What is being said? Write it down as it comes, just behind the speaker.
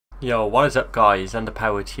Yo, what is up guys,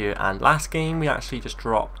 Underpowered here, and last game we actually just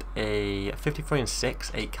dropped a 53 and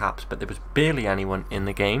 6, 8 caps, but there was barely anyone in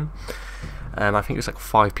the game. I think it was like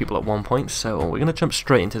 5 people at one point, so we're going to jump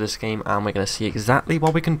straight into this game and we're going to see exactly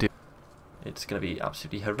what we can do. It's going to be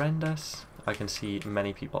absolutely horrendous. I can see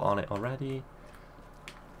many people on it already.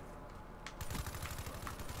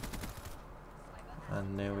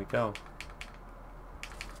 And there we go.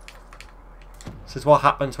 This is what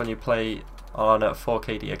happens when you play on a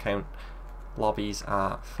 4KD account. Lobbies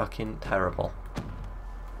are fucking terrible.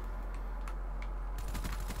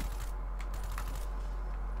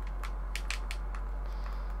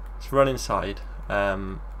 Let's run inside.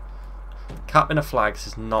 Capping the flags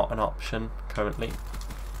is not an option currently.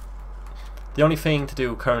 The only thing to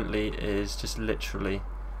do currently is just literally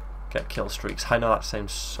get kill streaks. I know that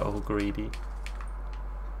sounds so greedy,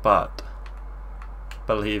 but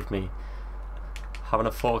believe me, having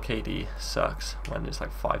a 4KD sucks when there's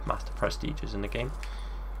like 5 master prestiges in the game.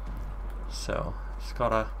 So just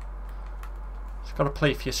gotta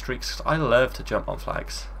play for your streaks. I love to jump on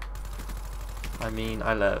flags. I mean,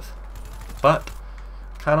 I love. But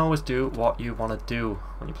can't always do what you want to do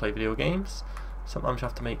when you play video games. Sometimes you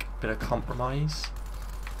have to make a bit of compromise.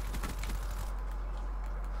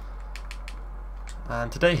 And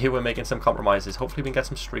today here we're making some compromises. Hopefully we can get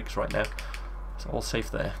some streaks right now. It's all safe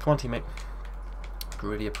there. Come on, teammate.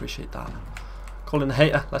 Really appreciate that. Calling the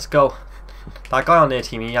hater, let's go. That guy on their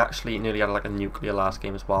team, he actually nearly had like a nuclear last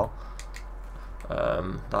game as well.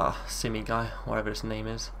 That Simi guy, whatever his name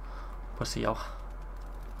is. Pussy yo.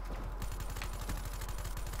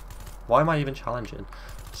 Why am I even challenging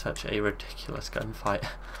such a ridiculous gunfight?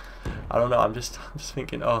 I don't know, I'm just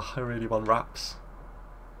thinking, oh, I really want raps.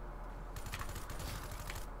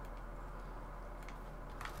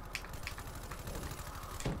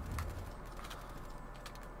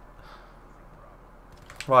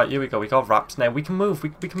 Right, here we go, we got wraps. Now we can move, we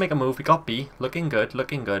can make a move. We got B, looking good,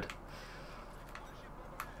 looking good.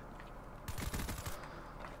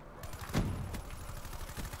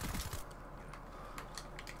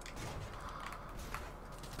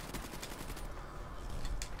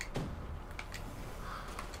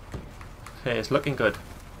 Okay, it's looking good.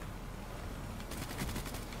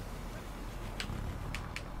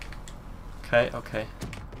 Okay, okay.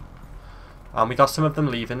 And we got some of them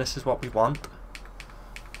leaving, this is what we want.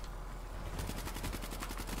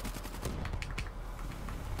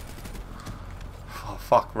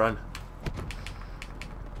 Fuck, run.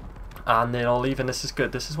 And they're all leaving. This is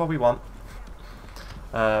good. This is what we want.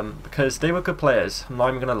 Because they were good players. I'm not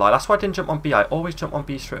even going to lie. That's why I didn't jump on B. I always jump on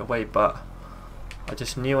B straight away, but I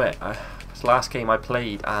just knew it. Because last game I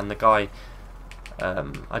played and the guy,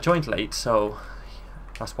 I joined late, so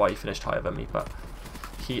that's why he finished higher than me, but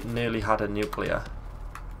he nearly had a nuclear.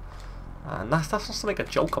 And that's not to make a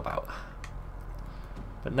joke about.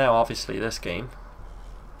 But now, obviously, this game,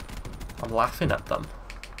 I'm laughing at them.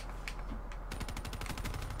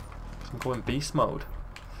 I'm going beast mode.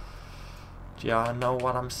 Do you know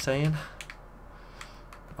what I'm saying?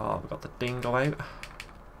 Oh, we got the dingo out.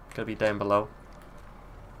 Gonna be down below.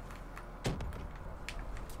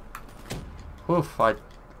 Oof,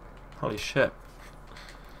 holy shit.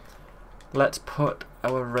 Let's put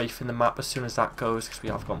our Wraith in the map as soon as that goes, because we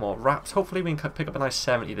have got more wraps. Hopefully we can pick up a nice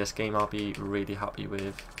 70 this game. I'll be really happy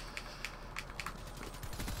with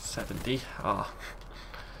 70. Ah,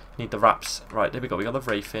 need the wraps. Right, there we go. We got the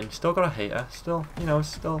Wraith in. Still got a hater. Still, you know,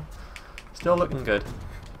 still looking good.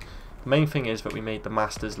 The main thing is that we made the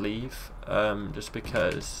Masters leave, just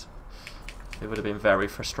because it would have been very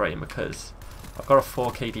frustrating. Because I've got a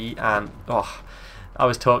 4KD and oh, I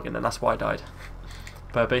was talking and that's why I died.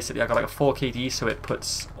 But basically, I got like a 4KD, so it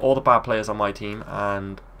puts all the bad players on my team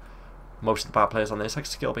and most of the bad players on this. Like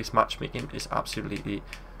skill-based matchmaking is absolutely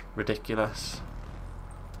ridiculous.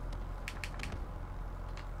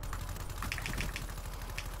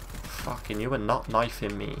 Fucking you are not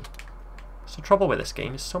knifing me. That's the trouble with this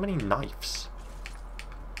game, is so many knives.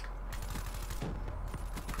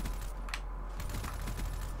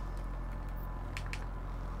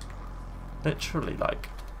 Literally, like.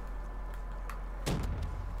 The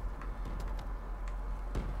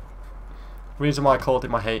reason why I called it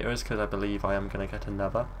my hater is because I believe I am going to get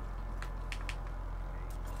another.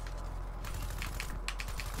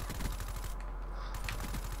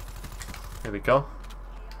 Here we go.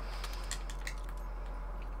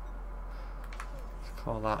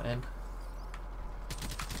 Call that in.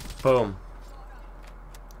 Boom.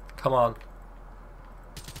 Come on.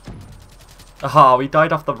 Aha, we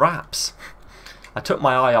died off the wraps. I took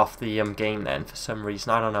my eye off the game then for some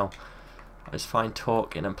reason. I don't know. I was fine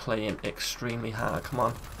talking and playing extremely hard. Come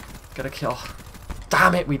on. Get a kill.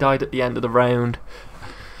 Damn it, we died at the end of the round.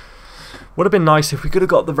 Would have been nice if we could have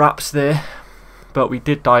got the wraps there, but we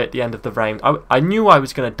did die at the end of the round. I knew I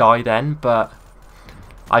was going to die then, but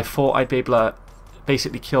I thought I'd be able to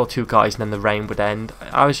basically kill 2 guys and then the round would end.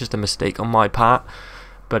 I was just a mistake on my part,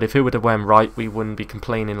 but if it would have went right, we wouldn't be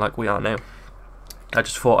complaining like we are now. I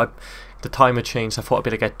just thought the timer changed. I thought I'd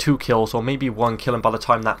be able to get 2 kills or maybe 1 kill, and by the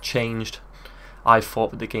time that changed, I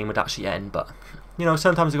thought that the game would actually end. But you know,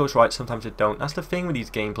 sometimes it goes right, sometimes it don't. That's the thing with these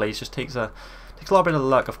gameplays. Just takes a lot bit of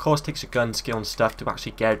luck. Of course, it takes your gun skill and stuff to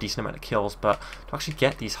actually get a decent amount of kills, but to actually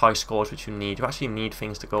get these high scores, which you actually need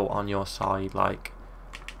things to go on your side, like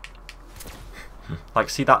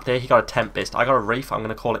see that there, he got a Tempest. I got a Wraith. I'm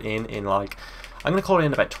gonna call it in like. I'm going to call it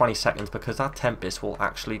in about 20 seconds because that Tempest will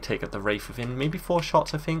actually take up the Wraith within maybe 4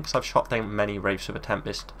 shots, I think. So I've shot down many Wraiths with a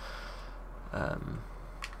Tempest.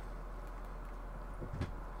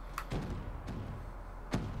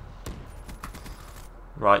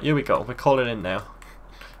 Right, here we go. We're calling in now.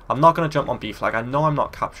 I'm not going to jump on B flag. I know I'm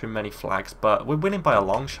not capturing many flags, but we're winning by a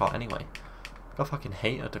long shot anyway. Got a fucking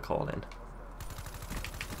hater to call in.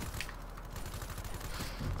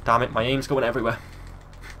 Damn it, my aim's going everywhere.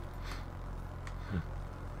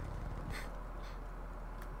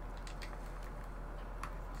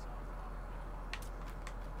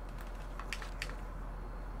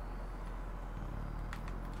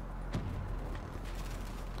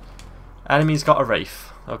 Enemy's got a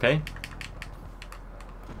Wraith, okay?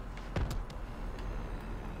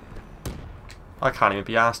 I can't even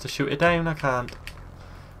be asked to shoot it down, I can't.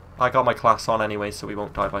 I got my class on anyway, so we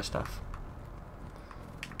won't die by stuff.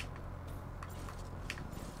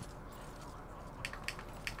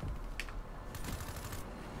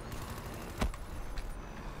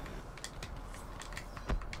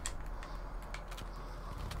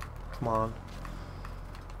 Come on.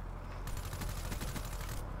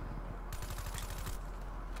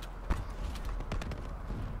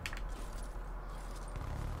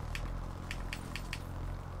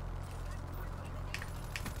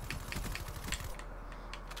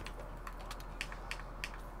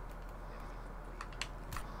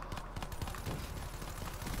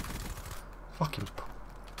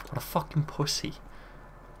 What a fucking pussy.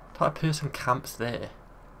 That person camps there.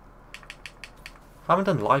 I haven't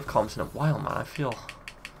done live comms in a while, man. I feel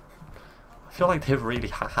like they've really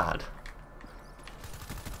had.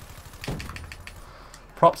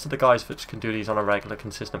 Props to the guys that can do these on a regular,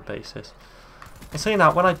 consistent basis. I'm saying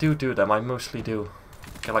that when I do them, I mostly do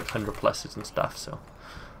get like 100 pluses and stuff. So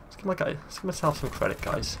let's give myself some credit,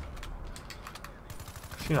 guys.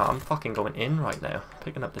 You know, I'm fucking going in right now,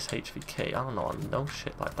 picking up this HVK. I don't know, no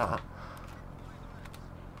shit like that.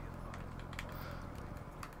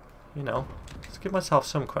 You know, let's give myself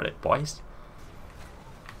some credit, boys.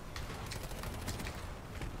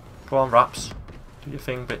 Go on, Raps. Do your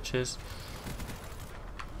thing, bitches.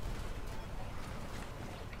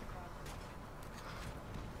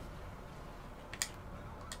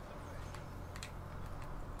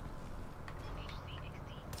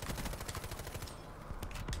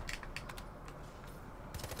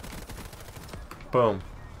 Boom.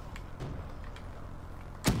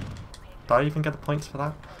 Did I even get the points for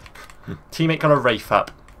that? Teammate got a Wraith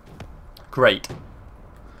up. Great.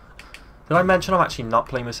 Did I mention I'm actually not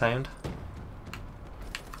playing with sound?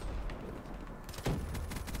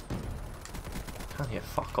 Can't hear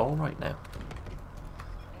fuck all right now.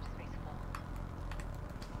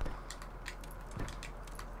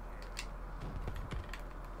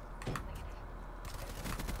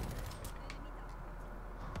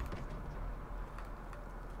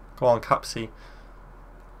 Go on, Capsy.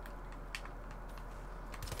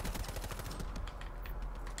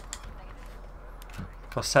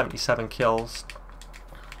 Got 77 kills.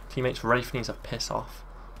 Teammates Wraith needs a piss off.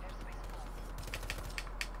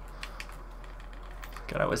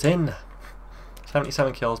 Good, I was in.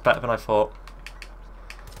 77 kills, better than I thought.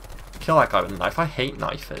 Kill that guy with a knife. I hate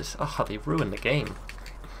knifers. Oh, they ruin the game.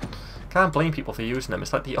 Can't blame people for using them.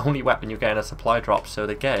 It's like the only weapon you get in a supply drop, so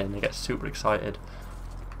they get it and they get super excited.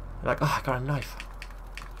 They're like, oh, I got a knife.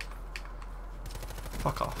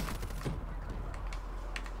 Fuck off.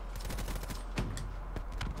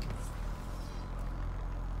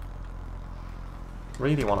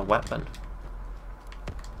 Really want a weapon.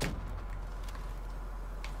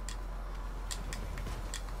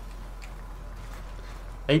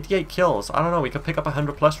 $88 kills. I don't know, we could pick up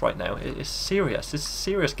 100 plus right now. It's serious. It's a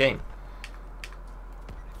serious game.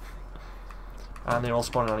 And they're all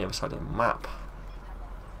spawning on the other side of the map.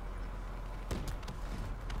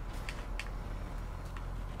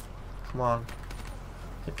 Come on.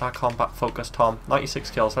 Hit that combat focus, Tom. 96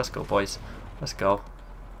 kills. Let's go, boys. Let's go.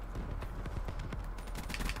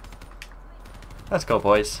 Let's go,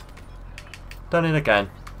 boys. Done it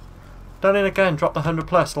again. Done it again. Dropped the 100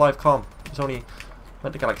 plus live com. It was only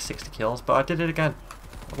meant to get like 60 kills, but I did it again.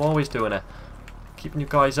 I'm always doing it. Keeping you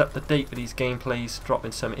guys up to date with these gameplays.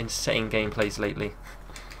 Dropping some insane gameplays lately.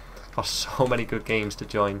 Got so many good games to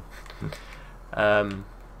join.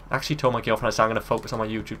 Actually told my girlfriend I said I'm going to focus on my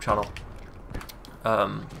YouTube channel.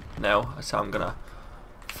 Now, I said I'm going to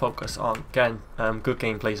focus on getting good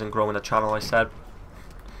gameplays and growing the channel, I said.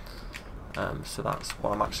 So that's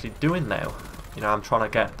what I'm actually doing now. You know, I'm trying to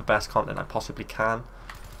get the best content I possibly can.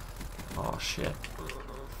 Oh shit.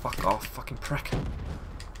 Fuck off, fucking prick.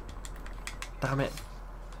 Damn it.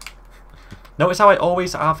 Notice how I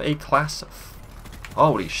always have a class.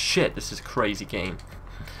 Holy shit, this is a crazy game.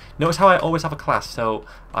 Notice how I always have a class so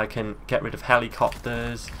I can get rid of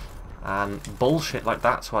helicopters and bullshit like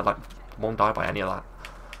that, so I won't die by any of that.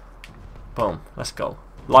 Boom, let's go.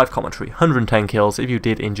 Live commentary, 110 kills. If you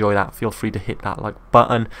did enjoy that, feel free to hit that like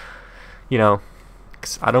button. You know,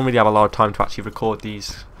 'cause I don't really have a lot of time to actually record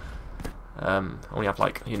these. Only have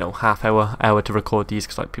like, you know, half hour to record these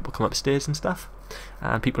because like people come upstairs and stuff,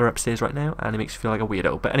 and people are upstairs right now, and it makes you feel like a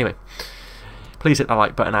weirdo. But anyway, please hit that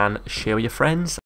like button and share with your friends.